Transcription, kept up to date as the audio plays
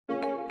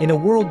In a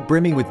world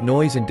brimming with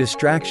noise and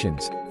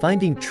distractions,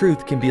 finding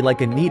truth can be like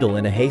a needle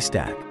in a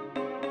haystack.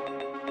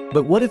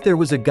 But what if there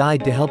was a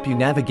guide to help you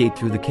navigate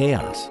through the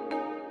chaos?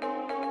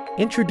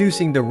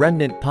 Introducing the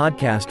Remnant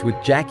Podcast with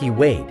Jackie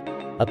Wade,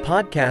 a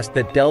podcast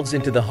that delves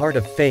into the heart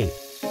of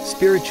faith,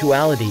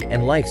 spirituality,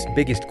 and life's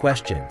biggest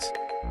questions.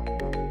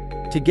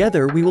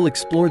 Together we will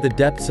explore the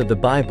depths of the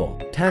Bible,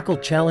 tackle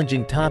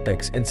challenging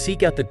topics, and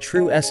seek out the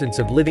true essence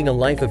of living a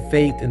life of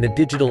faith in the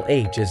digital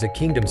age as a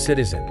kingdom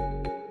citizen.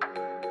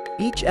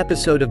 Each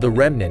episode of The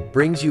Remnant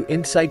brings you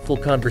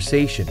insightful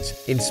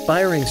conversations,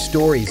 inspiring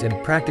stories,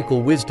 and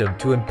practical wisdom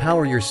to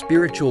empower your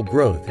spiritual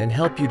growth and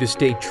help you to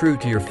stay true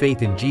to your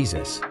faith in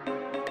Jesus.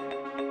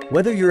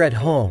 Whether you're at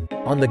home,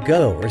 on the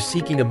go, or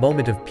seeking a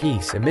moment of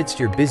peace amidst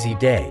your busy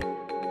day,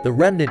 The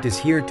Remnant is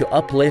here to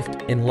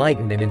uplift,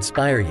 enlighten, and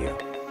inspire you.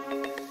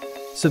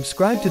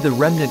 Subscribe to The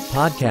Remnant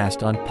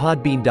Podcast on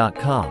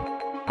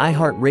Podbean.com,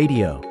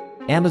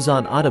 iHeartRadio,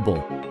 Amazon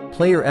Audible,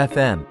 Player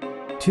FM,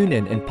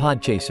 TuneIn, and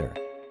Podchaser.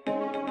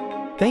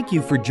 Thank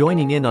you for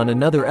joining in on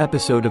another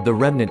episode of The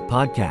Remnant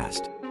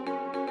Podcast.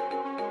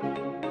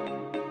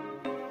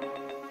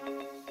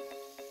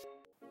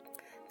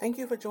 Thank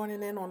you for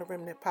joining in on The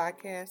Remnant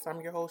Podcast.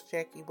 I'm your host,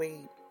 Jackie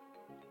Wade.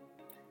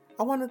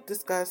 I want to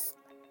discuss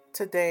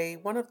today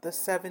one of the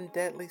 7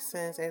 deadly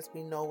sins as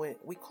we know it.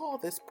 We call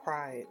this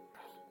pride.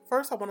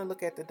 First, I want to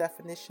look at the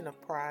definition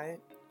of pride.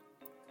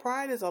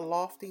 Pride is a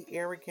lofty,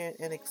 arrogant,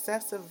 and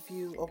excessive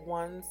view of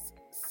one's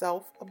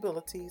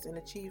self-abilities and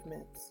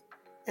achievements.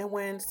 And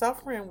when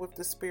suffering with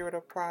the spirit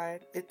of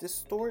pride, it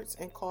distorts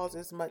and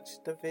causes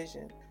much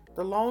division.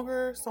 The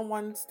longer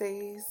someone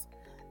stays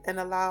and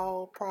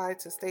allow pride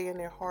to stay in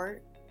their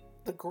heart,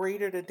 the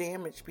greater the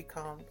damage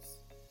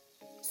becomes.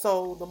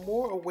 So the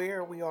more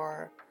aware we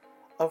are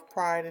of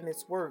pride and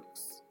its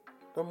works,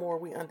 the more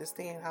we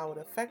understand how it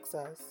affects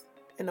us,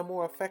 and the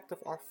more effective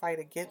our fight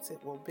against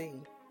it will be.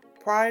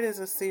 Pride is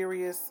a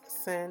serious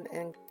sin,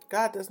 and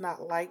God does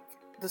not like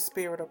the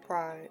spirit of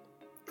pride.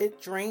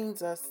 It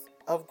drains us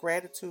of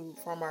gratitude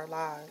from our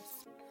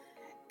lives.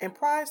 And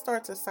pride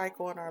starts a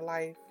cycle in our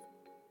life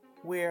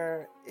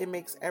where it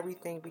makes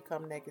everything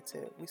become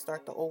negative. We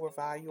start to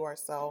overvalue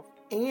ourselves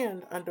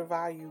and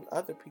undervalue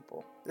other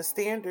people. The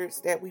standards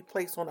that we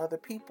place on other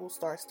people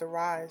starts to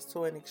rise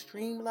to an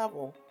extreme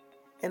level,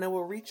 and it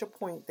will reach a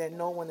point that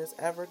no one is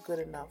ever good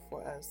enough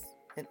for us,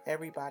 and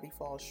everybody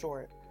falls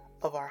short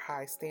of our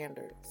high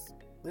standards.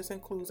 This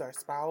includes our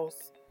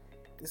spouse.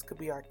 This could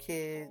be our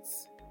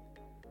kids,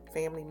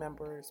 family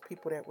members,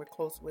 people that we're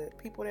close with,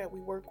 people that we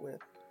work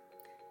with.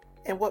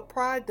 And what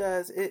pride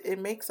does, it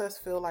makes us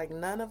feel like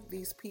none of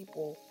these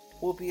people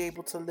will be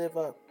able to live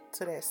up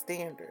to that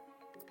standard.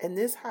 And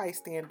this high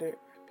standard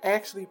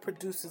actually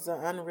produces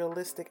an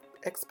unrealistic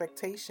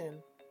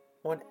expectation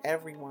on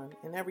everyone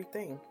and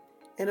everything.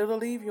 And it'll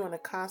leave you in a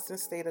constant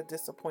state of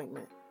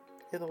disappointment.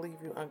 It'll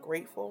leave you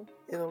ungrateful.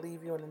 It'll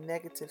leave you in a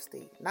negative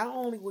state. Not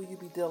only will you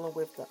be dealing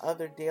with the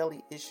other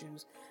daily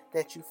issues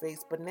that you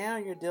face, but now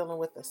you're dealing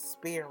with a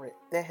spirit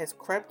that has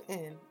crept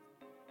in.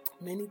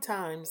 Many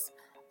times,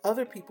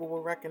 other people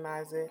will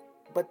recognize it,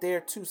 but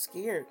they're too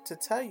scared to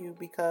tell you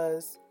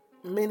because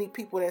many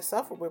people that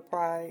suffer with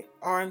pride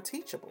are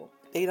unteachable.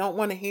 They don't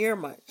want to hear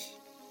much.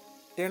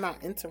 They're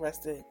not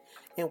interested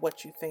in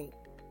what you think.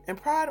 And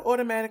pride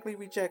automatically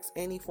rejects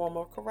any form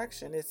of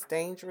correction. It's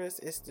dangerous,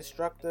 it's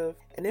destructive,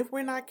 and if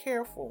we're not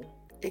careful,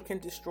 it can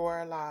destroy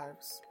our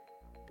lives,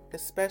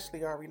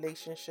 especially our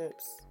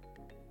relationships.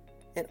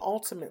 And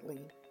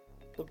ultimately,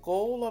 the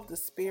goal of the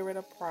spirit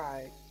of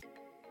pride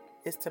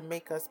is to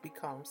make us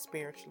become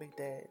spiritually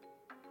dead.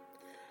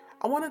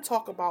 I want to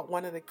talk about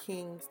one of the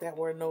kings that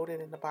were noted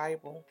in the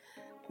Bible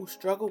who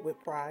struggled with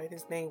pride.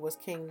 His name was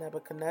King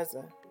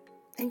Nebuchadnezzar.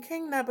 And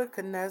King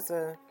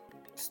Nebuchadnezzar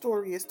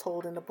story is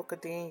told in the book of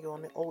Daniel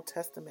in the Old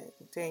Testament,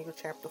 Daniel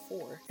chapter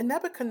 4. And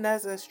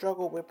Nebuchadnezzar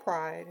struggled with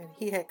pride, and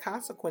he had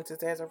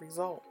consequences as a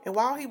result. And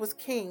while he was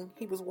king,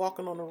 he was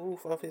walking on the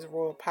roof of his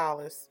royal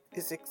palace.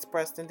 It's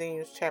expressed in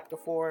Daniel chapter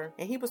 4.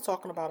 And he was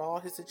talking about all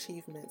his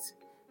achievements,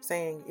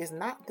 saying, "Is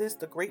not this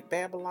the great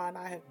Babylon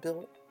I have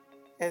built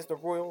as the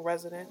royal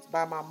residence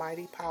by my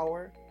mighty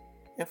power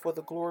and for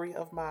the glory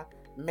of my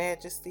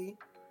majesty?"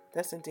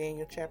 That's in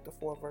Daniel chapter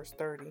 4, verse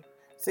 30.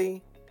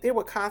 See, there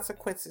were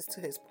consequences to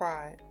his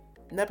pride.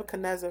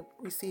 Nebuchadnezzar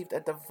received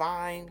a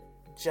divine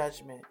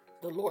judgment.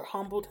 The Lord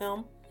humbled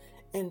him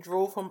and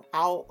drove him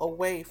out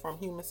away from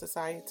human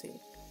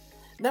society.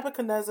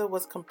 Nebuchadnezzar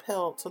was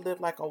compelled to live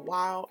like a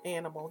wild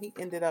animal. He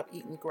ended up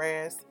eating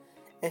grass,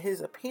 and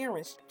his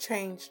appearance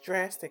changed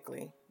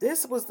drastically.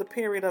 This was the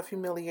period of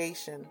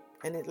humiliation,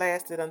 and it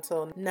lasted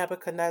until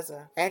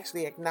Nebuchadnezzar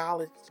actually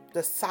acknowledged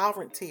the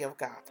sovereignty of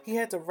God. He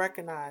had to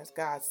recognize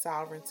God's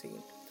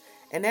sovereignty.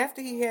 And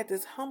after he had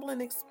this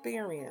humbling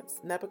experience,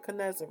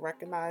 Nebuchadnezzar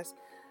recognized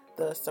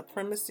the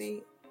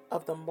supremacy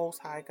of the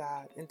Most High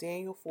God. In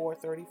Daniel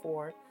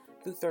 4:34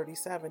 through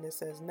 37, it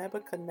says,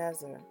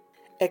 Nebuchadnezzar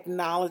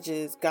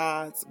acknowledges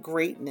God's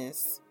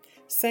greatness,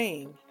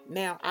 saying,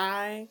 "Now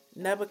I,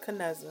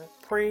 Nebuchadnezzar,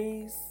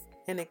 praise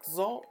and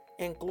exalt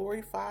and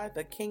glorify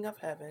the King of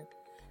heaven,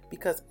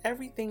 because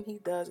everything he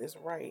does is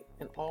right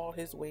and all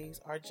his ways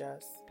are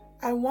just.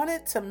 I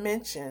wanted to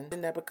mention the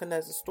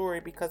Nebuchadnezzar story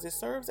because it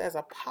serves as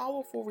a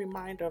powerful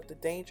reminder of the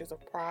dangers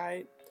of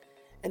pride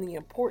and the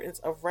importance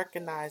of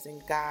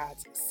recognizing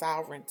God's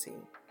sovereignty.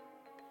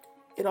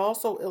 It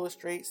also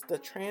illustrates the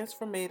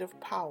transformative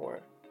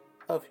power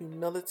of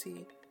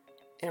humility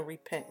and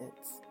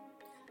repentance.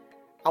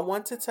 I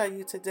want to tell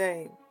you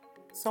today,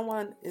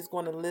 someone is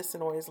going to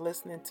listen or is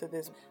listening to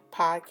this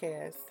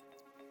podcast,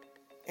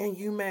 and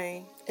you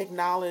may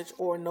acknowledge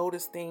or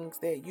notice things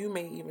that you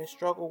may even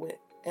struggle with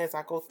as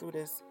I go through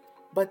this.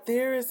 But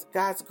there is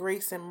God's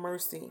grace and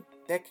mercy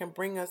that can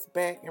bring us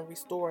back and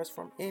restore us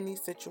from any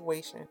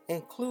situation,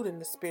 including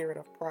the spirit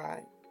of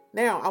pride.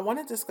 Now, I want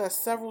to discuss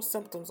several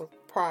symptoms of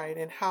pride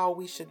and how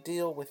we should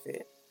deal with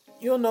it.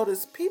 You'll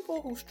notice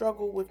people who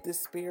struggle with this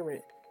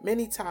spirit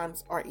many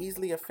times are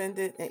easily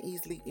offended and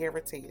easily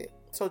irritated.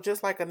 So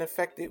just like an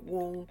infected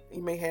wound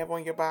you may have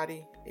on your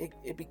body,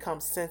 it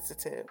becomes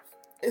sensitive.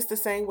 It's the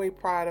same way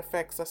pride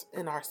affects us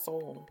in our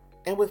soul.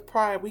 And with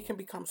pride, we can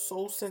become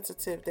so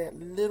sensitive that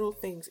little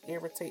things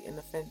irritate and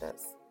offend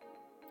us.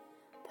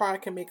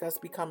 Pride can make us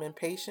become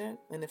impatient,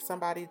 and if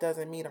somebody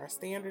doesn't meet our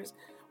standards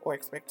or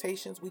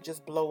expectations, we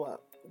just blow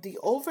up. The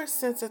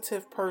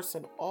oversensitive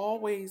person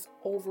always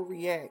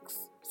overreacts.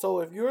 So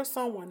if you're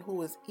someone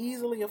who is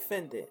easily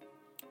offended,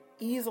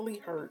 easily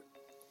hurt,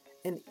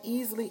 and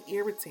easily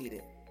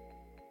irritated,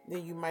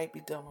 then you might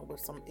be dealing with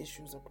some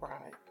issues of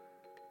pride.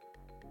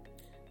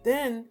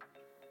 Then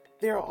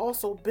there are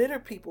also bitter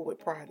people with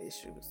pride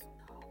issues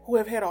who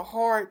have had a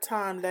hard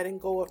time letting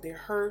go of their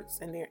hurts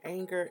and their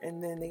anger,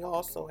 and then they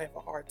also have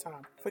a hard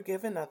time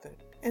forgiving others.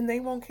 And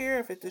they won't care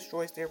if it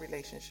destroys their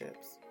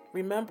relationships.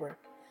 Remember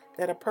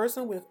that a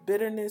person with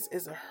bitterness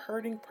is a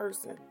hurting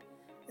person,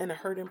 and a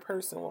hurting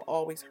person will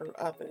always hurt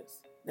others.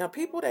 Now,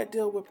 people that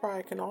deal with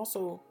pride can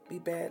also be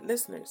bad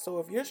listeners. So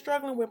if you're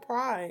struggling with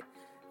pride,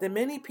 then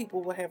many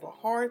people will have a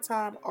hard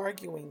time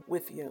arguing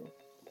with you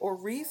or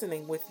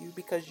reasoning with you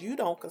because you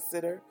don't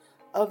consider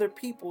other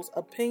people's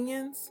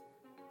opinions,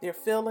 their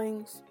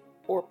feelings,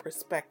 or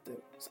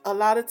perspectives. A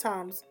lot of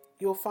times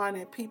you'll find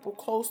that people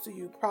close to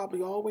you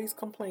probably always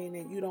complain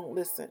that you don't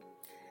listen.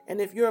 And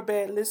if you're a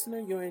bad listener,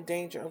 you're in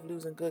danger of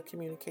losing good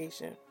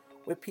communication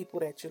with people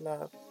that you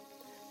love.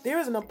 There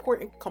is an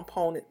important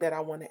component that I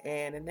want to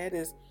add, and that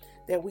is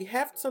that we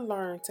have to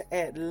learn to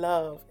add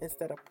love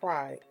instead of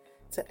pride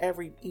to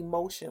every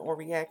emotion or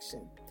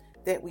reaction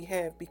that we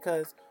have,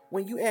 because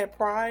when you add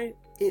pride,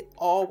 it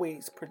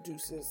always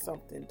produces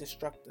something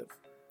destructive.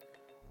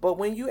 But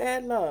when you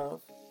add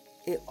love,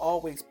 it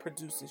always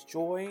produces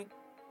joy,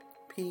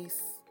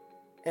 peace,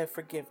 and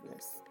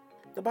forgiveness.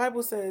 The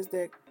Bible says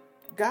that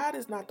God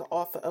is not the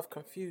author of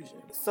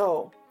confusion.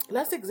 So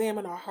let's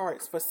examine our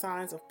hearts for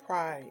signs of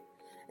pride,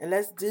 and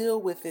let's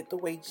deal with it the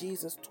way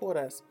Jesus taught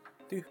us,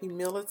 through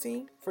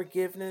humility,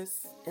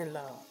 forgiveness, and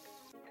love.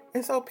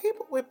 And so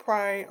people with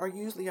pride are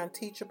usually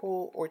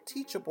unteachable or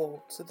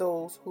teachable to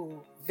those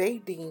who they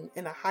deem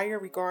in a higher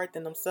regard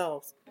than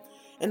themselves.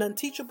 An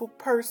unteachable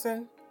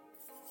person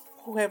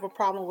who have a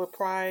problem with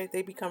pride,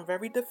 they become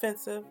very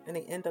defensive and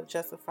they end up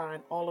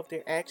justifying all of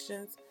their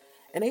actions.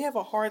 And they have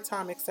a hard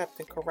time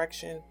accepting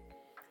correction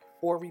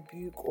or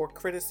rebuke or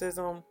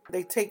criticism.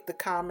 They take the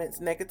comments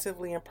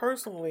negatively and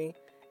personally.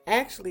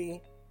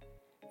 Actually,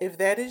 if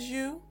that is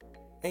you,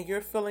 and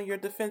you're feeling your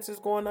defenses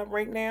going up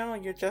right now,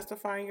 and you're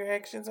justifying your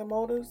actions and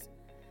motives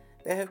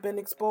that have been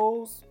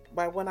exposed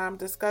by what I'm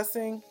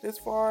discussing this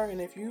far,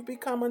 and if you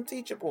become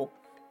unteachable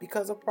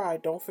because of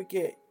pride, don't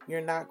forget,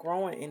 you're not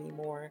growing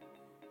anymore.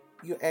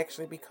 You're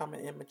actually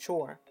becoming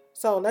immature.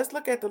 So let's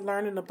look at the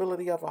learning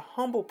ability of a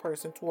humble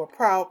person to a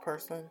proud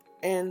person,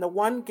 and the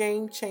one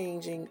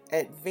game-changing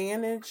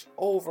advantage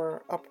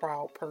over a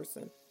proud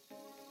person.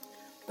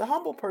 The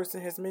humble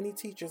person has many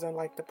teachers,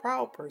 unlike the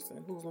proud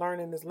person, whose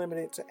learning is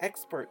limited to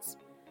experts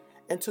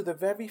and to the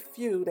very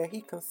few that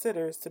he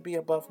considers to be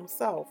above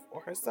himself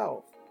or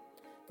herself.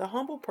 The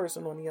humble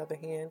person, on the other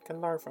hand, can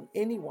learn from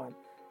anyone,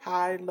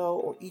 high, low,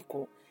 or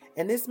equal,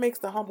 and this makes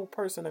the humble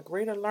person a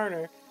greater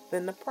learner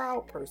than the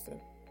proud person.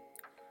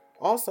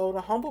 Also,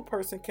 the humble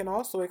person can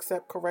also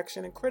accept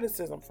correction and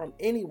criticism from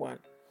anyone,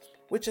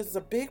 which is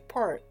a big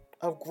part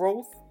of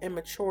growth and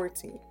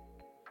maturity.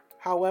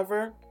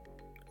 However,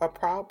 a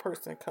proud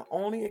person can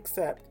only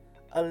accept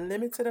a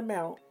limited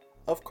amount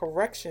of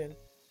correction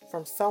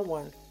from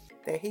someone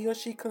that he or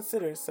she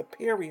considers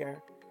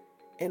superior,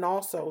 and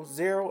also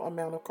zero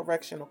amount of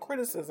correction or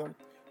criticism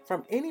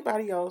from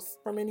anybody else,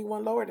 from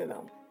anyone lower than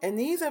them. And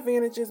these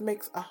advantages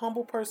makes a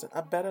humble person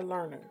a better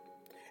learner.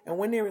 And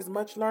when there is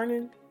much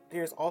learning,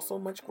 there is also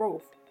much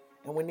growth.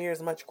 And when there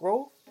is much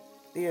growth,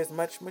 there is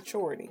much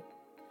maturity.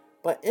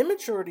 But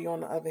immaturity, on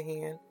the other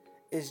hand,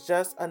 is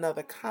just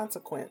another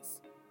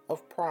consequence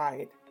of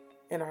pride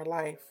in our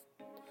life.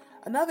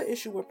 Another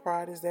issue with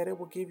pride is that it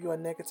will give you a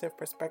negative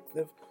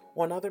perspective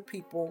on other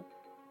people.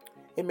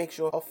 It makes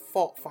you a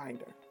fault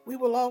finder. We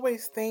will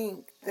always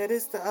think that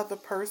it's the other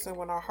person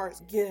when our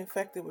hearts get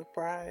infected with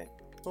pride.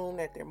 Assume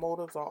that their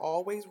motives are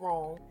always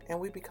wrong, and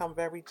we become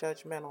very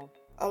judgmental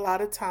A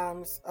lot of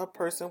times a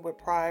person with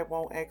pride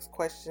won't ask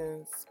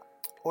questions,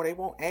 or they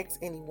won't ask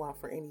anyone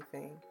for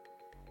anything.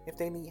 If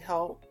they need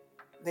help,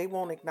 they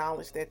won't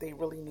acknowledge that they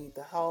really need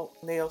the help.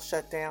 They'll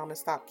shut down and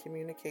stop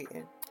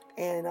communicating.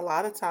 And a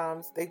lot of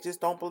times they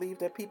just don't believe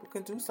that people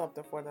can do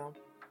something for them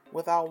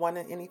without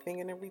wanting anything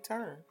in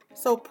return.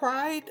 So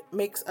pride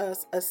makes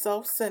us a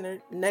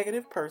self-centered,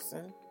 negative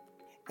person.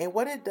 And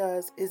what it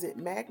does is it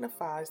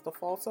magnifies the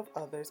faults of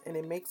others, and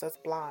it makes us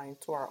blind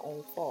to our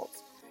own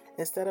faults.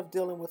 Instead of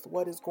dealing with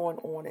what is going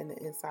on in the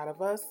inside of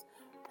us,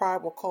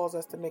 pride will cause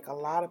us to make a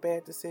lot of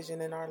bad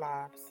decisions in our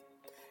lives.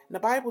 And the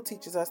Bible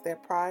teaches us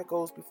that pride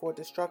goes before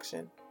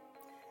destruction.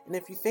 And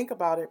if you think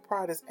about it,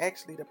 pride is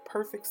actually the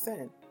perfect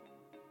sin.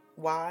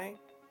 Why?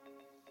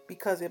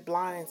 Because it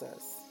blinds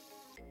us.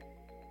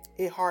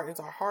 It hardens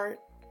our heart.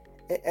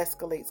 It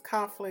escalates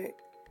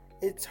conflict.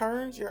 It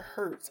turns your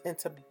hurts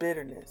into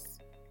bitterness,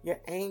 your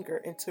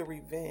anger into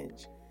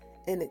revenge,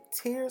 and it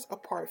tears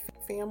apart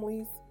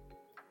families,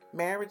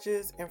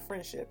 marriages, and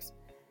friendships.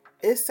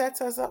 It sets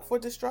us up for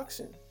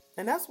destruction.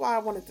 And that's why I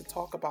wanted to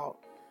talk about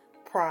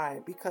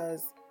pride,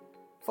 because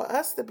for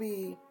us to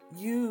be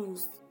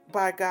used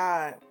by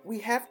God, we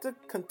have to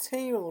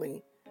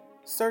continually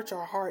search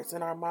our hearts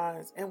and our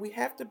minds, and we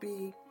have to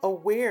be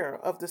aware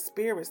of the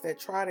spirits that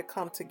try to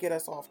come to get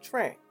us off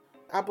track.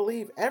 I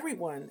believe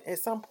everyone at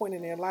some point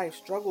in their life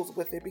struggles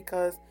with it,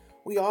 because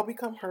we all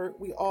become hurt.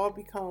 We all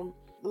become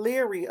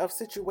leery of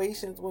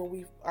situations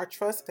when our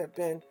trust have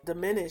been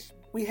diminished.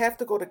 We have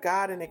to go to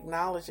God and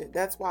acknowledge it.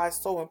 That's why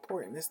it's so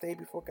important to stay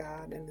before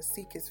God and to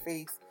seek His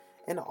face,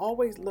 and to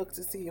always look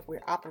to see if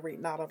we're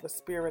operating out of a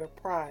spirit of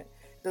pride.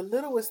 The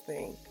littlest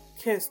thing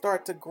can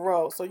start to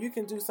grow. So you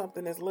can do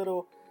something as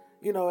little,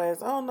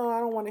 as, oh no, I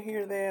don't want to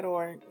hear that,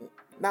 or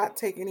not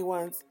take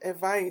anyone's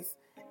advice.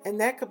 And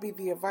that could be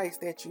the advice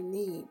that you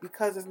need,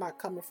 because it's not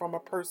coming from a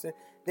person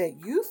that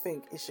you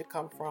think it should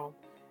come from.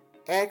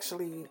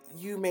 Actually,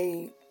 you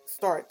may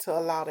start to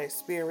allow that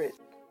spirit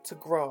to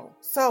grow.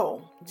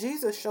 So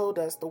Jesus showed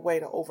us the way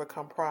to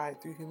overcome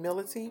pride through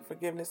humility,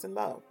 forgiveness, and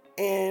love.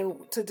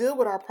 And to deal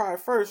with our pride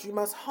first, you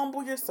must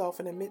humble yourself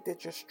and admit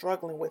that you're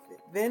struggling with it.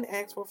 Then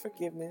ask for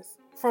forgiveness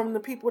from the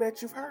people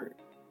that you've hurt.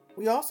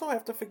 We also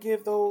have to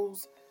forgive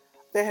those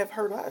that have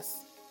hurt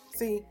us.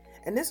 See,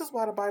 and this is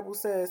why the Bible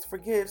says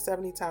forgive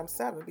 70 times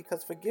 7,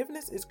 because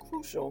forgiveness is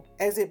crucial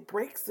as it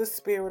breaks the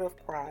spirit of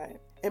pride.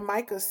 In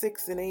Micah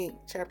 6:8,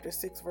 chapter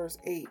 6, verse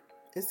 8,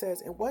 it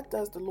says, "And what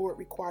does the Lord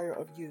require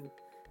of you?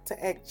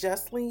 To act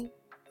justly,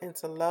 and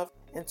to love,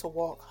 and to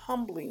walk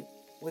humbly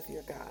with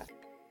your God."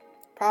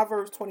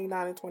 Proverbs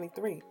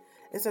 29:23,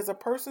 it says, "A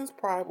person's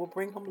pride will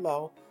bring him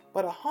low,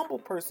 but a humble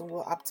person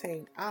will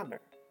obtain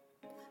honor."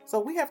 So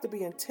we have to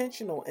be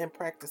intentional in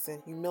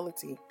practicing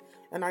humility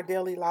in our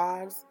daily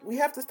lives. We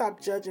have to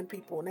stop judging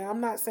people. Now, I'm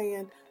not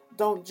saying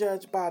don't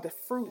judge by the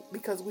fruit,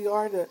 because we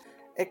are to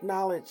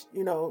acknowledge,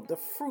 the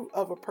fruit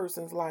of a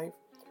person's life,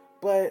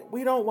 but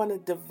we don't want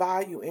to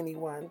devalue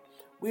anyone.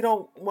 We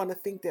don't want to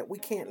think that we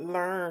can't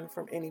learn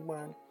from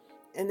anyone.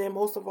 And then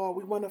most of all,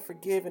 we want to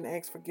forgive and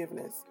ask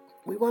forgiveness.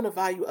 We want to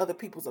value other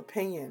people's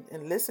opinion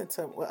and listen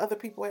to what other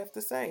people have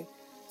to say.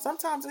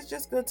 Sometimes it's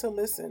just good to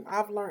listen.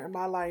 I've learned in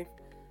my life,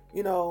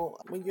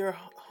 when you're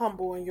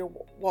humble and you're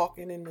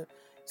walking in the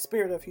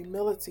spirit of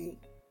humility,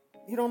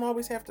 you don't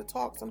always have to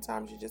talk.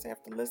 Sometimes you just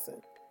have to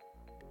listen,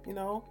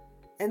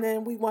 and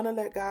then we want to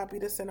let God be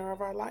the center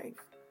of our life.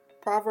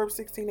 Proverbs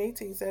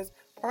 16:18 says,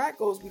 "Pride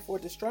goes before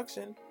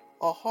destruction,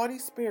 a haughty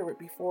spirit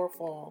before a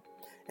fall."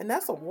 And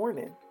that's a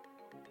warning,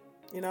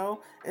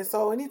 and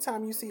so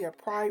anytime you see a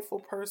prideful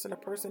person, a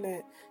person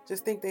that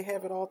just think they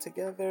have it all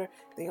together,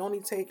 they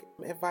only take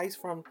advice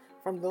from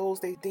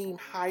those they deem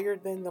higher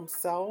than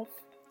themselves,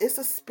 it's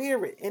a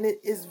spirit, and it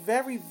is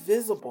very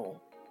visible.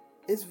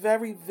 It's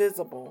very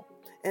visible.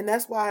 And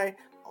that's why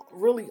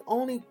really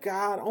only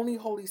God, only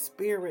Holy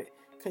Spirit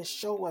can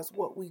show us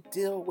what we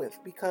deal with,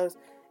 because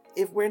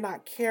if we're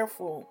not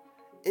careful,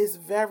 it's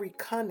very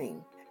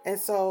cunning. And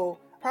so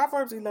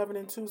Proverbs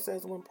 11:2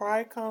 says, "When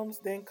pride comes,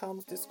 then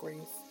comes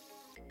disgrace,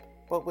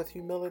 but with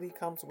humility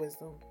comes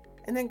wisdom."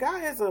 And then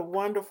God has a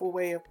wonderful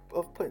way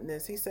of putting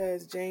this. He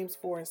says, James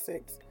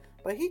 4:6,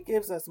 "But He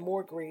gives us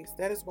more grace.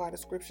 That is why the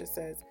scripture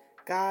says,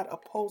 God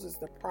opposes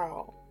the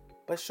proud,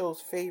 but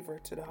shows favor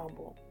to the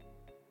humble."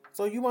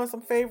 So you want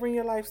some favor in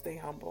your life? Stay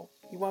humble.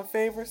 You want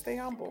favor? Stay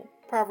humble.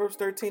 Proverbs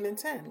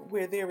 13:10,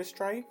 "Where there is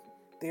strife,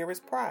 there is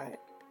pride,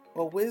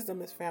 but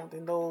wisdom is found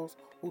in those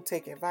who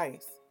take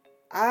advice."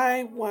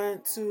 I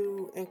want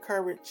to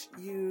encourage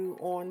you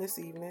on this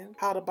evening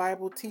how the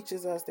Bible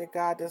teaches us that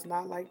God does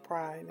not like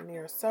pride, and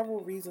there are several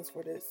reasons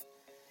for this.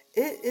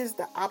 It is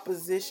the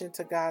opposition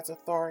to God's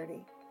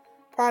authority.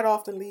 Pride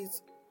often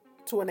leads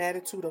to an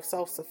attitude of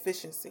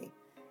self-sufficiency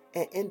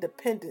and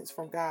independence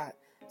from God.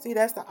 See,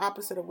 that's the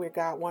opposite of where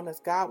God wants us.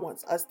 God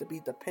wants us to be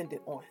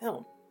dependent on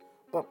Him,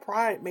 but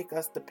pride makes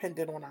us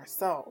dependent on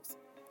ourselves.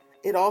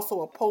 It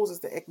also opposes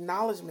the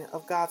acknowledgement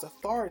of God's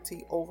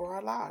authority over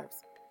our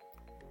lives.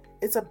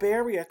 It's a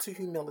barrier to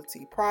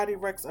humility. Pride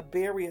erects a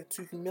barrier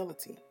to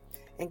humility,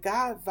 and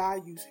God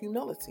values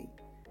humility.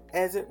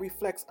 as it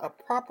reflects a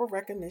proper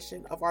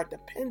recognition of our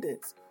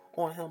dependence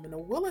on Him and a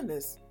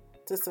willingness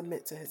to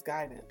submit to His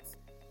guidance.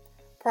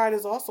 Pride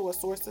is also a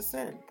source of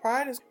sin.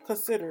 Pride is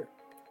considered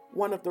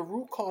one of the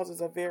root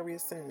causes of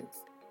various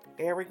sins.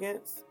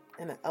 Arrogance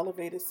and an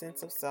elevated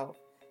sense of self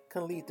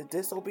can lead to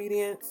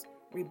disobedience,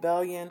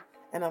 rebellion,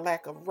 and a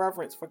lack of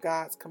reverence for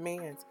God's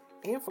commands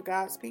and for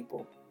God's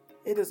people.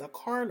 It is a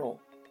carnal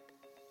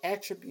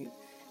attribute,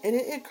 and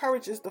it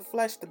encourages the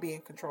flesh to be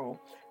in control.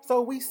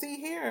 So we see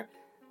here,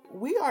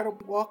 we are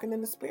walking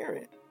in the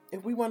Spirit.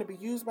 If we want to be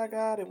used by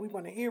God, if we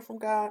want to hear from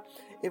God,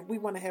 if we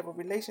want to have a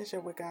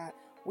relationship with God,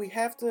 we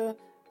have to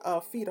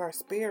feed our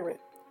spirit.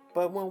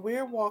 But when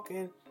we're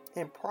walking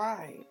in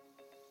pride,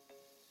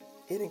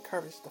 it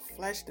encourages the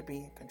flesh to be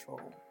in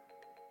control.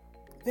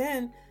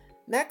 Then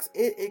next,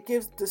 it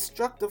gives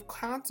destructive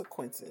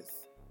consequences,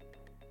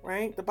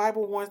 right? The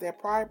Bible warns that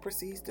pride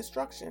precedes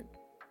destruction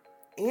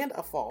and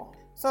a fall.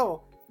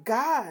 So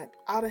God,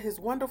 out of His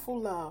wonderful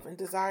love and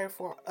desire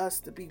for us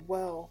to be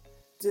well,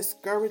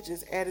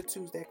 discourages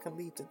attitudes that can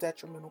lead to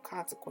detrimental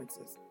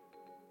consequences.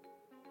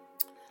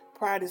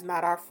 Pride is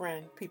not our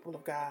friend, people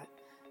of God.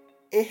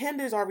 It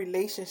hinders our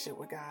relationship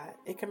with God.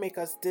 It can make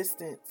us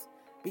distance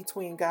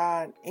between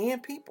God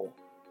and people.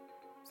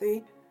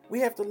 See, we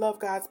have to love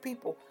God's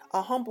people.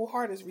 A humble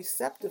heart is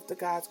receptive to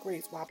God's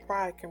grace, while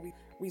pride can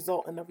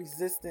result in a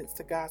resistance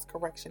to God's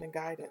correction and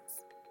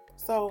guidance.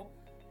 So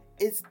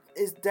it's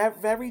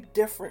very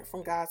different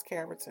from God's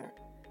character.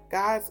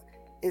 God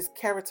is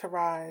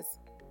characterized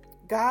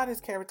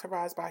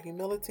by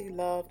humility,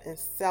 love, and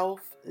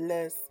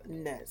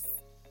selflessness.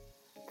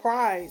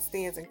 Pride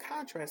stands in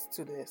contrast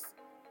to this,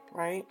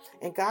 right?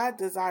 And God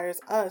desires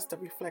us to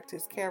reflect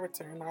His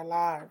character in our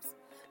lives.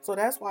 So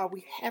that's why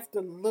we have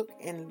to look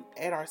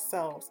at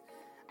ourselves.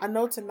 I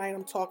know tonight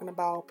I'm talking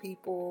about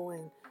people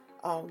and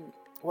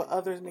what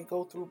others may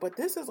go through, but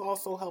this is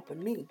also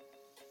helping me,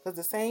 because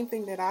the same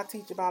thing that I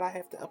teach about, I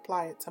have to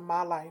apply it to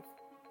my life.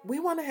 We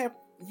want to have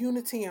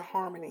unity and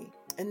harmony,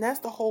 and that's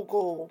the whole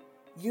goal.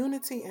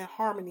 Unity and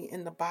harmony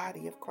in the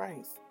body of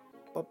Christ.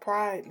 But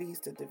pride leads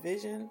to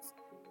divisions,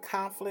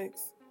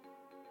 conflicts,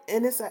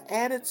 and it's an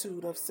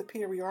attitude of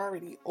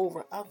superiority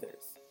over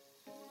others.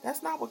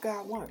 That's not what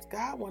God wants.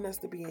 God wants us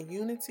to be in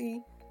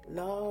unity,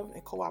 love,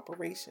 and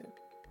cooperation.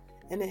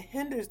 And it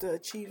hinders the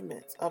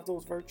achievements of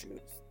those virtues.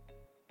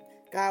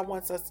 God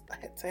wants us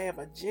to have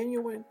a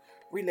genuine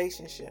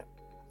relationship,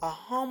 a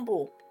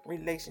humble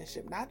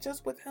relationship, not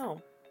just with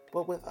Him,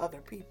 but with other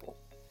people.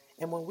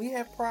 And when we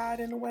have pride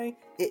in the way,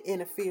 it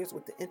interferes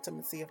with the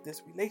intimacy of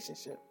this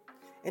relationship.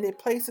 And it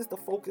places the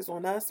focus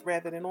on us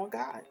rather than on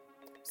God.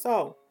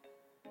 So,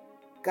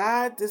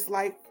 God's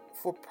dislike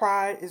for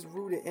pride is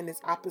rooted in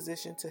its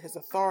opposition to His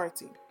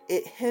authority.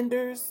 It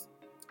hinders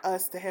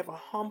us to have a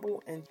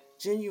humble and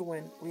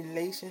genuine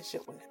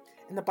relationship with Him.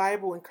 And the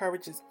Bible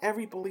encourages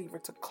every believer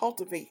to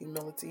cultivate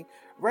humility,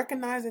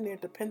 recognizing their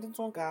dependence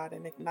on God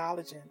and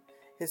acknowledging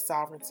His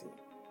sovereignty.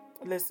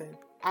 Listen,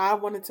 I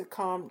wanted to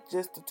come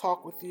just to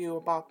talk with you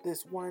about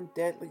this one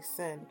deadly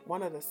sin,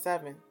 one of the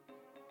 7,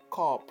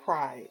 called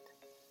pride.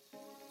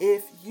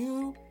 If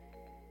you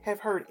have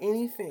heard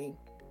anything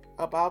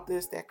about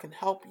this that can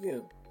help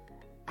you,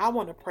 I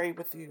want to pray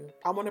with you.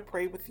 I want to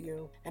pray with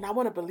you, and I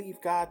want to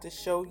believe God to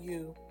show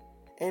you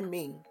and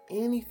me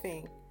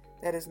anything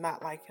that is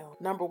not like Him.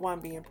 Number 1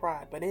 being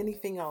pride, but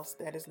anything else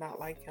that is not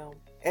like Him.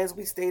 As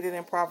we stated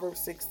in Proverbs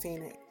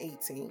 16 and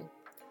 18,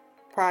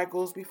 pride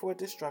goes before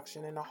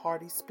destruction and a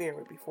haughty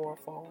spirit before a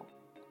fall.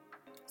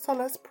 So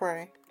let's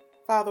pray.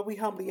 Father, we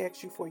humbly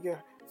ask you for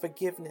your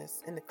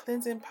forgiveness and the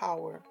cleansing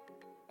power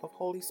of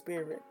Holy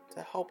Spirit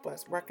to help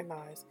us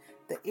recognize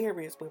the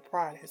areas where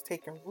pride has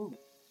taken root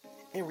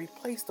and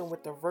replace them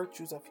with the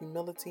virtues of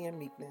humility and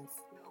meekness.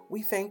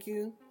 We thank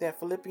you that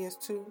Philippians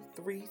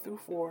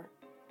 2:3-4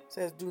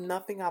 says, "Do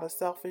nothing out of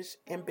selfish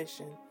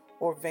ambition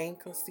or vain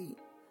conceit,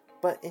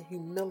 but in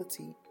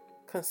humility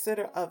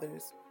consider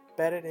others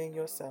better than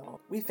yourself."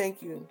 We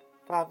thank you,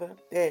 Father,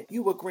 that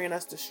you will grant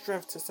us the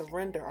strength to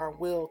surrender our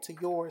will to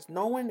yours,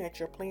 knowing that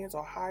your plans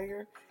are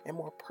higher and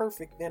more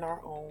perfect than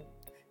our own.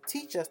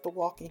 Teach us to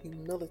walk in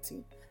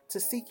humility, to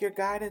seek your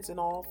guidance in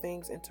all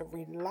things, and to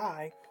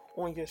rely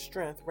on your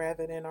strength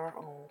rather than our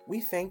own. We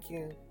thank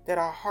you that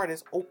our heart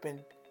is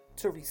open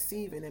to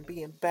receiving and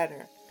being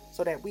better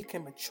so that we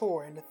can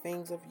mature in the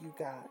things of you,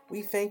 God.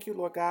 We thank you,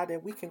 Lord God,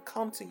 that we can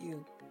come to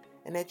you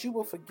and that you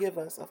will forgive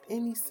us of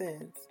any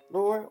sins.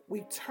 Lord,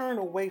 we turn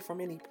away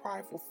from any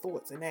prideful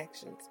thoughts and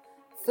actions.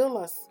 Fill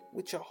us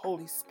with your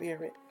Holy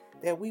Spirit,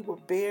 that we will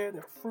bear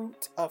the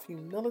fruit of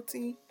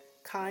humility,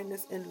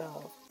 kindness, and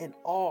love in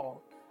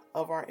all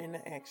of our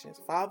interactions.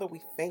 Father,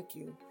 we thank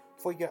you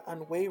for your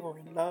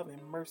unwavering love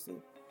and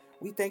mercy.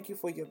 We thank you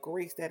for your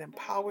grace that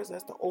empowers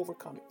us to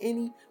overcome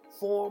any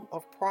form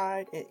of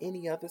pride and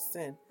any other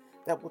sin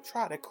that will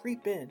try to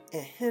creep in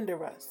and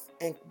hinder us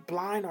and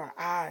blind our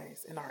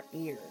eyes and our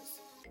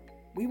ears.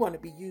 We want to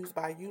be used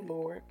by you,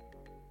 Lord.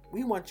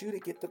 We want you to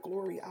get the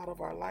glory out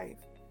of our life.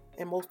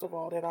 And most of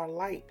all, that our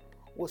light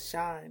will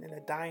shine in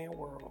a dying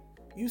world.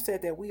 You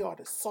said that we are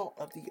the salt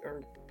of the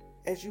earth.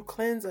 as you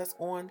cleanse us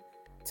on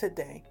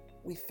today,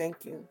 we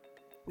thank you.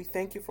 We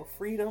thank you for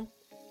freedom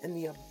and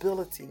the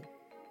ability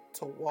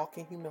to walk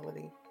in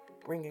humility,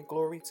 bringing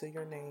glory to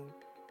your name.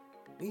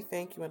 We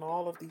thank you in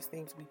all of these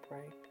things we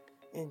pray.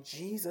 In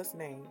Jesus'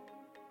 name,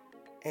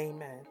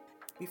 amen.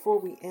 Before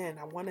we end,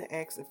 I want to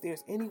ask if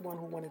there's anyone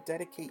who want to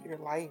dedicate your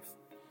life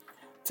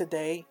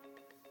today.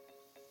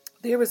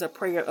 There is a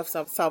prayer of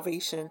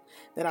salvation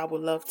that I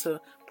would love to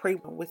pray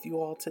with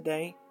you all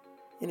today.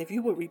 And if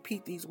you would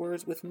repeat these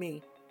words with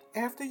me.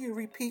 After you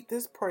repeat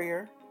this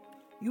prayer,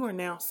 you are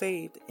now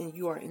saved and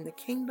you are in the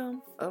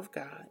kingdom of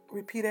God.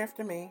 Repeat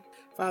after me.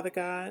 Father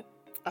God,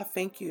 I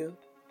thank you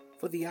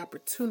for the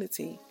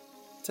opportunity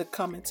to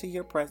come into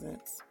your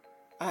presence.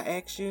 I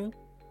ask you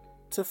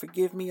to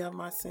forgive me of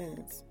my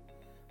sins.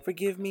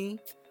 Forgive me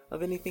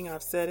of anything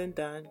I've said and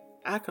done.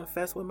 I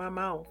confess with my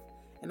mouth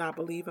and I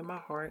believe in my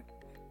heart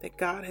that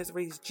God has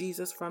raised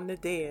Jesus from the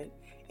dead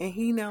and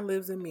he now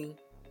lives in me.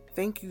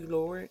 Thank you,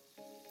 Lord,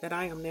 that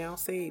I am now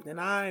saved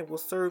and I will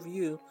serve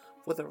you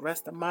for the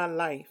rest of my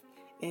life.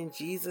 In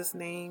Jesus'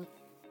 name,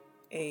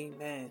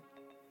 amen.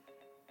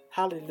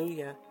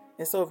 Hallelujah.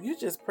 And so if you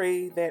just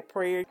prayed that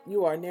prayer,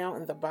 you are now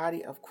in the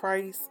body of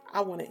Christ.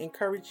 I want to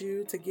encourage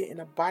you to get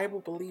in a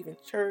Bible-believing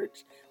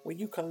church where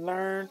you can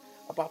learn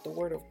about the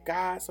Word of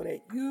God so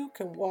that you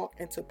can walk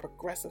into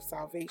progressive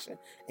salvation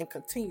and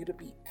continue to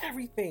be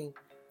everything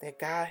that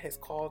God has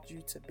called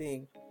you to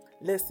be.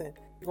 Listen,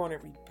 we're going to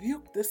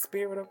rebuke the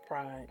spirit of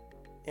pride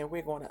and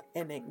we're going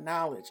to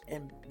acknowledge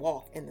and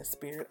walk in the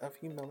spirit of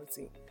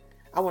humility.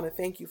 I want to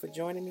thank you for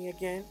joining me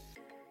again.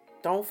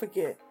 Don't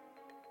forget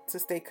to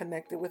stay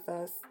connected with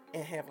us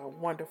and have a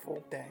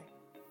wonderful day.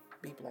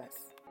 Be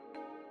blessed.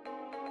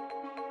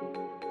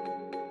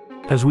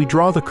 As we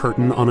draw the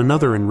curtain on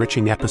another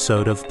enriching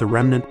episode of The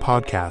Remnant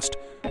Podcast,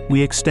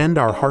 we extend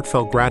our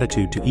heartfelt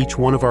gratitude to each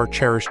one of our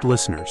cherished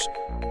listeners.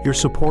 Your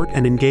support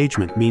and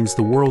engagement means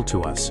the world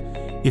to us.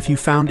 If you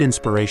found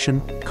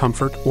inspiration,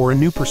 comfort, or a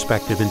new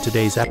perspective in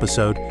today's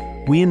episode,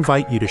 we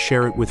invite you to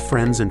share it with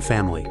friends and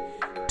family.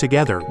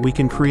 Together, we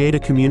can create a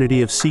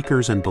community of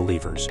seekers and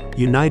believers,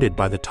 united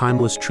by the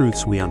timeless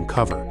truths we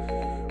uncover.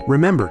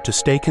 Remember to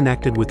stay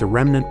connected with the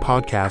Remnant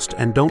Podcast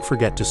and don't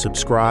forget to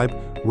subscribe,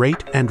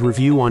 rate, and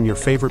review on your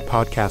favorite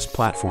podcast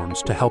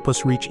platforms to help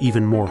us reach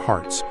even more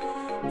hearts.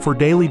 For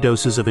daily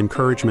doses of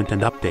encouragement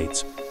and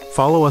updates,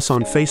 follow us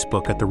on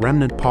Facebook at The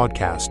Remnant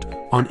Podcast,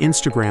 on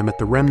Instagram at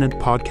The Remnant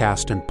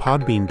Podcast and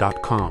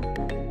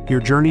Podbean.com.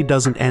 Your journey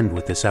doesn't end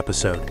with this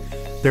episode.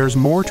 There's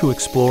more to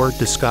explore,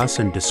 discuss,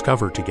 and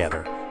discover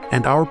together.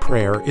 And our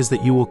prayer is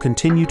that you will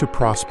continue to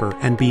prosper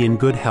and be in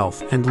good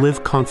health and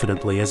live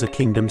confidently as a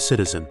kingdom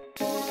citizen.